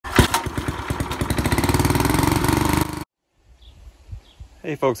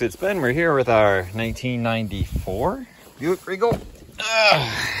Hey folks, it's Ben. We're here with our 1994 Buick Regal.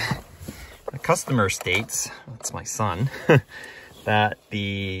 The customer states, it's my son, that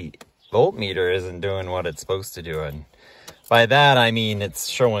the voltmeter isn't doing what it's supposed to do. And by that, I mean it's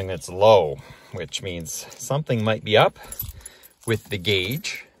showing it's low, which means something might be up with the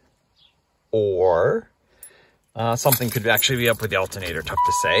gauge, or something could actually be up with the alternator, tough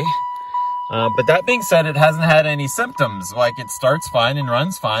to say. But that being said, it hasn't had any symptoms, like it starts fine and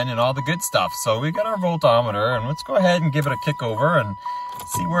runs fine and all the good stuff. So we got our voltometer, and let's go ahead and give it a kick over and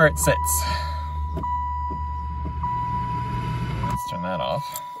see where it sits. Let's turn that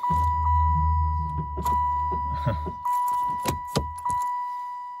off.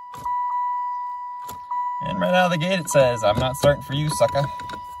 And right out of the gate it says, "I'm not starting for you, sucker."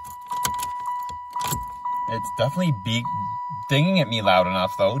 It's definitely dinging at me loud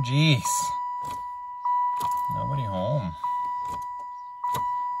enough though, jeez. Nobody home.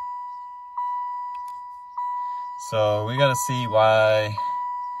 So we gotta see why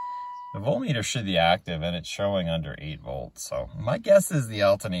the voltmeter should be active and it's showing under 8 volts. So my guess is the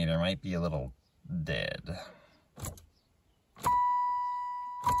alternator might be a little dead.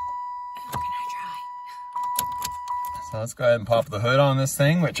 So let's go ahead and pop the hood on this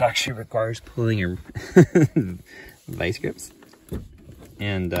thing, which actually requires pulling your vice grips.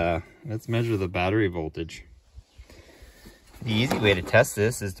 And let's measure the battery voltage. The easy way to test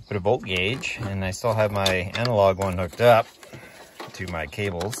this is to put a volt gauge, and I still have my analog one hooked up to my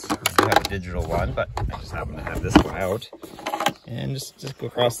cables. I do have a digital one, but I just happen to have this one out. And just go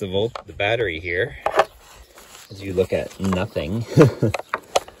across the battery here as you look at nothing.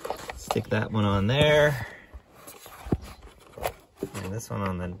 Stick that one on there. And this one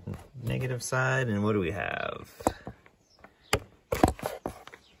on the negative side, and what do we have?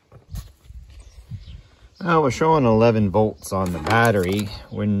 Oh, we're showing 11 volts on the battery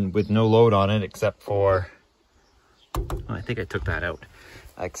with no load on it, except for, oh, I think I took that out,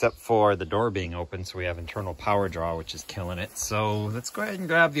 except for the door being open, so we have internal power draw, which is killing it. So let's go ahead and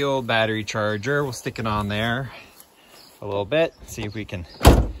grab the old battery charger. We'll stick it on there a little bit, see if we can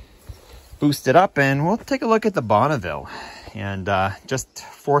boost it up, and we'll take a look at the Bonneville. And just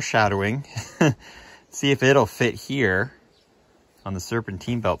foreshadowing, see if it'll fit here on the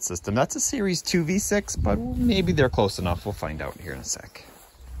serpentine belt system. That's a Series 2 V6, but maybe they're close enough. We'll find out here in a sec.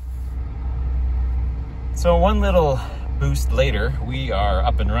 So one little boost later, we are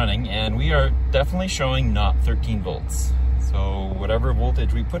up and running, and we are definitely showing not 13 volts. So whatever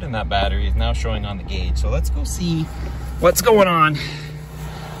voltage we put in that battery is now showing on the gauge. So let's go see what's going on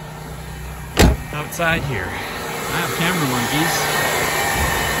outside here. I have camera monkeys.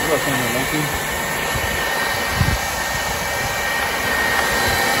 Hello, camera monkey.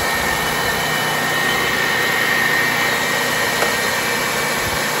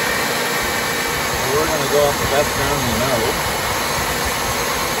 We're going to go off the best ground we know.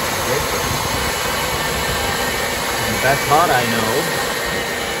 And the best hot I know.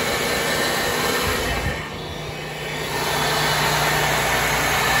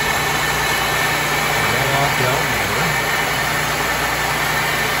 Right off the alternator.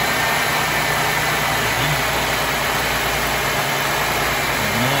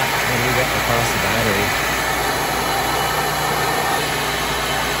 Across the battery.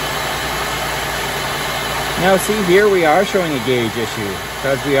 Now see, here we are showing a gauge issue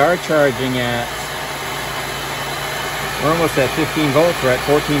because we are charging at, we're almost at 15 volts. We're at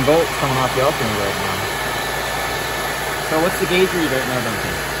 14 volts coming off the alternator right now. So what's the gauge read right now,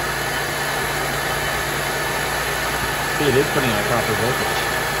 Duncan? See, it is putting out proper voltage.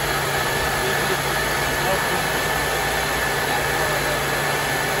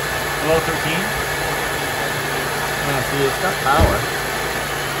 Below 13? Yeah, see, it's got power.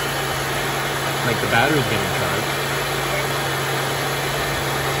 Like the battery's getting charged.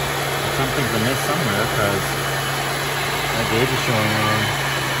 Something's amiss somewhere because that gauge is showing wrong.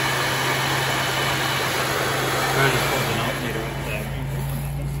 Try to pull an alternator with that.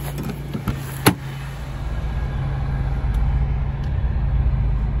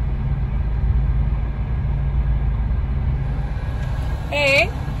 Hey.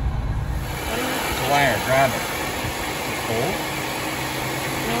 Wire, grab it. Is it cold?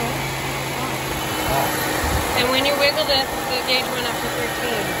 No. Oh. And when you wiggled it, the gauge went up to 13.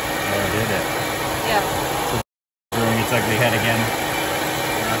 Oh, did it? Yeah. So doing its ugly head again.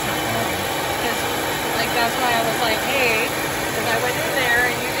 That's a problem. Like, that's why I was like, hey, because I went in there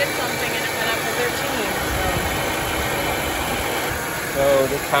and you did something and it went up to 13.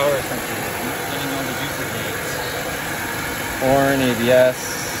 So this power essentially is getting all the duplicates. Horn,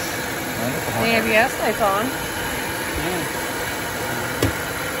 ABS. The ABS lights on. Yeah.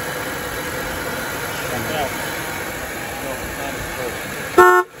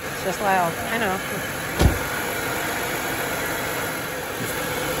 It's just loud. I know.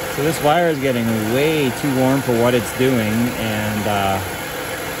 So this wire is getting way too warm for what it's doing, and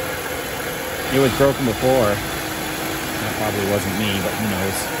it was broken before. That probably wasn't me, but who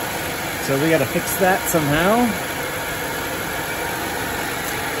knows. So we gotta fix that somehow.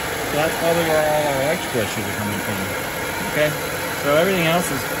 So that's probably where all our electrical issues are coming from. Okay, so everything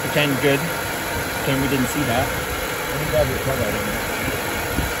else is pretend good. Pretend we didn't see that. Let me grab your plug out of here.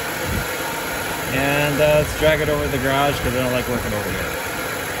 And let's drag it over to the garage because I don't like working over here.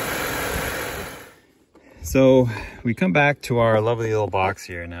 So we come back to our lovely little box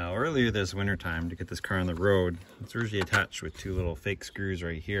here now. Earlier this winter time, to get this car on the road, it's usually attached with two little fake screws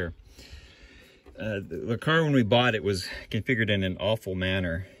right here. The car, when we bought it, was configured in an awful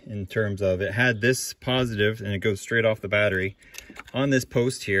manner in terms of it had this positive, and it goes straight off the battery on this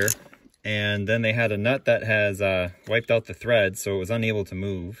post here, and then they had a nut that has wiped out the thread, so it was unable to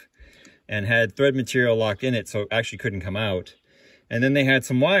move, and had thread material locked in it, so it actually couldn't come out. And then they had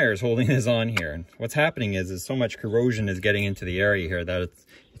some wires holding this on here. And what's happening is so much corrosion is getting into the area here that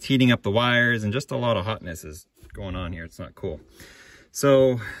it's heating up the wires, and just a lot of hotness is going on here. It's not cool.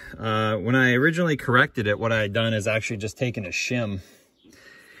 So when I originally corrected it, what I had done is actually just taken a shim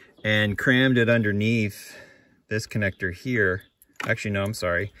and crammed it underneath this connector here. Actually, no, I'm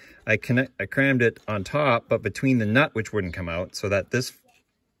sorry. I crammed it on top, but between the nut, which wouldn't come out, so that this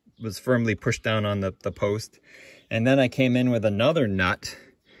was firmly pushed down on the post. And then I came in with another nut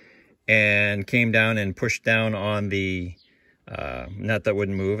and came down and pushed down on the nut that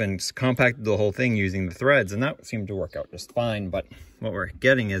wouldn't move, and compacted the whole thing using the threads, and that seemed to work out just fine. But what we're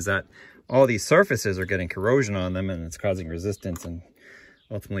getting is that all these surfaces are getting corrosion on them, and it's causing resistance and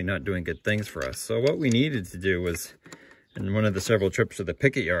ultimately not doing good things for us. So what we needed to do was, in one of the several trips to the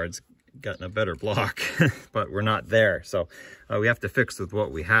picket yards, gotten a better block, but we're not there. So we have to fix with what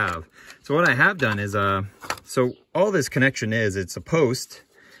we have. So what I have done is, so all this connection is, it's a post,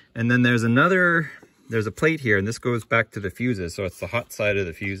 and then there's a plate here, and this goes back to the fuses. So it's the hot side of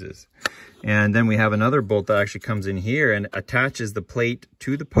the fuses. And then we have another bolt that actually comes in here and attaches the plate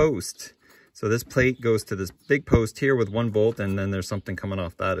to the post. So this plate goes to this big post here with one bolt, and then there's something coming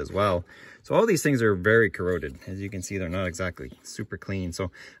off that as well. So all these things are very corroded. As you can see, they're not exactly super clean.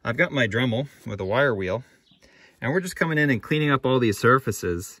 So I've got my Dremel with a wire wheel, and we're just coming in and cleaning up all these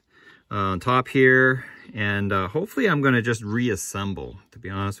surfaces on top here. And hopefully I'm going to just reassemble, to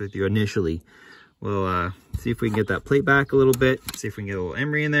be honest with you, initially. We'll see if we can get that plate back a little bit, see if we can get a little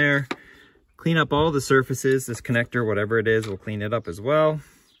emery in there, clean up all the surfaces. This connector, whatever it is, we'll clean it up as well.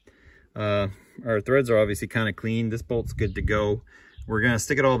 Our threads are obviously kind of clean. This bolt's good to go. We're going to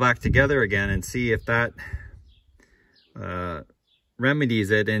stick it all back together again and see if that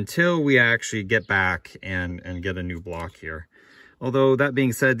remedies it until we actually get back and get a new block here. Although that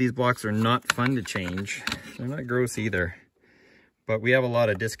being said, these blocks are not fun to change. They're not gross either. But we have a lot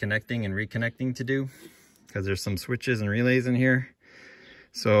of disconnecting and reconnecting to do because there's some switches and relays in here.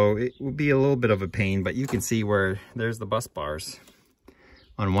 So it will be a little bit of a pain, but you can see where there's the bus bars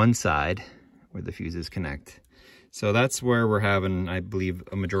on one side where the fuses connect. So that's where we're having, I believe,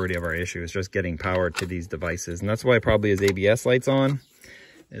 a majority of our issue is just getting power to these devices. And that's why probably his ABS light's on,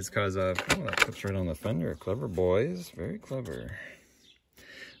 is because of, oh, that clips right on the fender. Clever boys, very clever.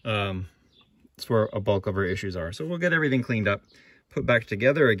 That's where a bulk of our issues are. So we'll get everything cleaned up, put back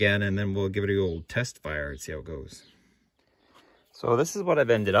together again, and then we'll give it a old test fire and see how it goes. So this is what I've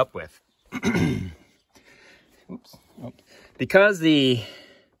ended up with. Oops. Oh. Because the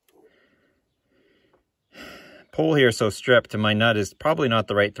pole here is so stripped and my nut is probably not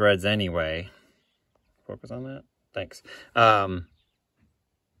the right threads anyway. Focus on that. Thanks. I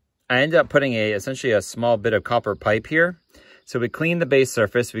ended up putting essentially a small bit of copper pipe here. So we clean the base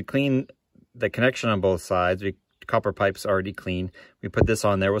surface, we clean the connection on both sides. Copper pipe's already clean. We put this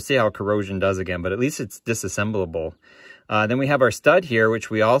on there. We'll see how corrosion does again, but at least it's disassemblable. Then we have our stud here, which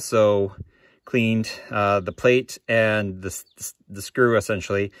we also cleaned, the plate and the screw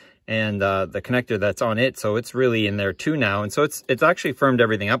essentially, and the connector that's on it. So it's really in there too now. And so it's actually firmed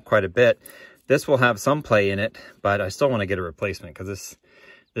everything up quite a bit. This will have some play in it, but I still want to get a replacement because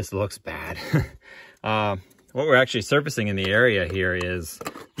this looks bad. What we're actually surfacing in the area here is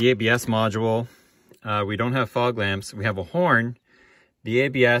the ABS module. We don't have fog lamps. We have a horn, the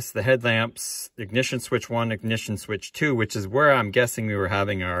ABS, the headlamps, ignition switch 1, ignition switch 2, which is where I'm guessing we were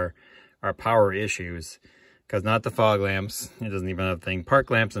having our power issues, because not the fog lamps. It doesn't even have a thing. Park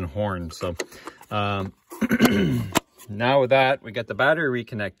lamps and horn. So now with that, we got the battery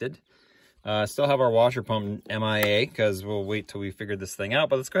reconnected. Still have our washer pump MIA because we'll wait till we figure this thing out.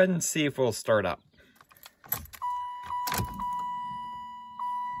 But let's go ahead and see if we'll start up.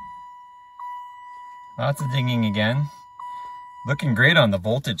 Lots of dinging again. Looking great on the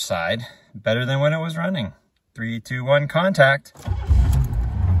voltage side. Better than when it was running. 3, 2, 1, contact.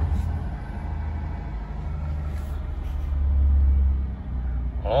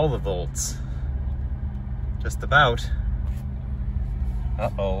 All the volts. Just about.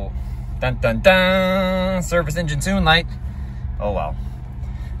 Uh-oh. Dun dun dun! Service engine soon light. Oh well.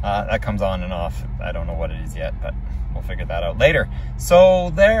 That comes on and off. I don't know what it is yet, but we'll figure that out later.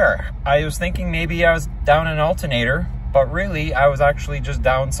 So there. I was thinking maybe I was down an alternator, but really I was actually just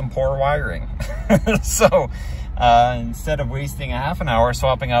down some poor wiring. So instead of wasting a half an hour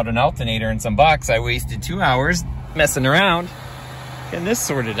swapping out an alternator and some bucks, I wasted 2 hours messing around getting this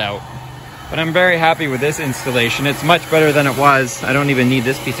sorted out. But I'm very happy with this installation. It's much better than it was. I don't even need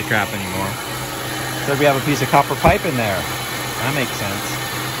this piece of crap anymore. So we have a piece of copper pipe in there. That makes sense.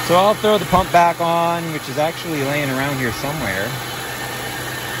 So I'll throw the pump back on, which is actually laying around here somewhere,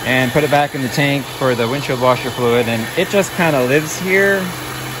 and put it back in the tank for the windshield washer fluid. And it just kind of lives here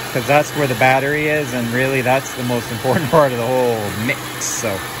because that's where the battery is, and really that's the most important part of the whole mix. So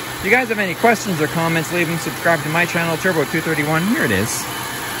if you guys have any questions or comments, leave them. Subscribe to my channel, Turbo 231. Here it is.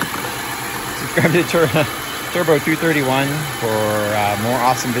 Subscribe to Turbo 231 for more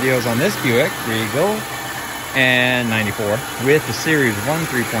awesome videos on this Buick Regal and 94 with the Series 1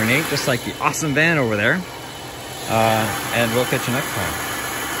 3.8, just like the awesome van over there. And we'll catch you next time.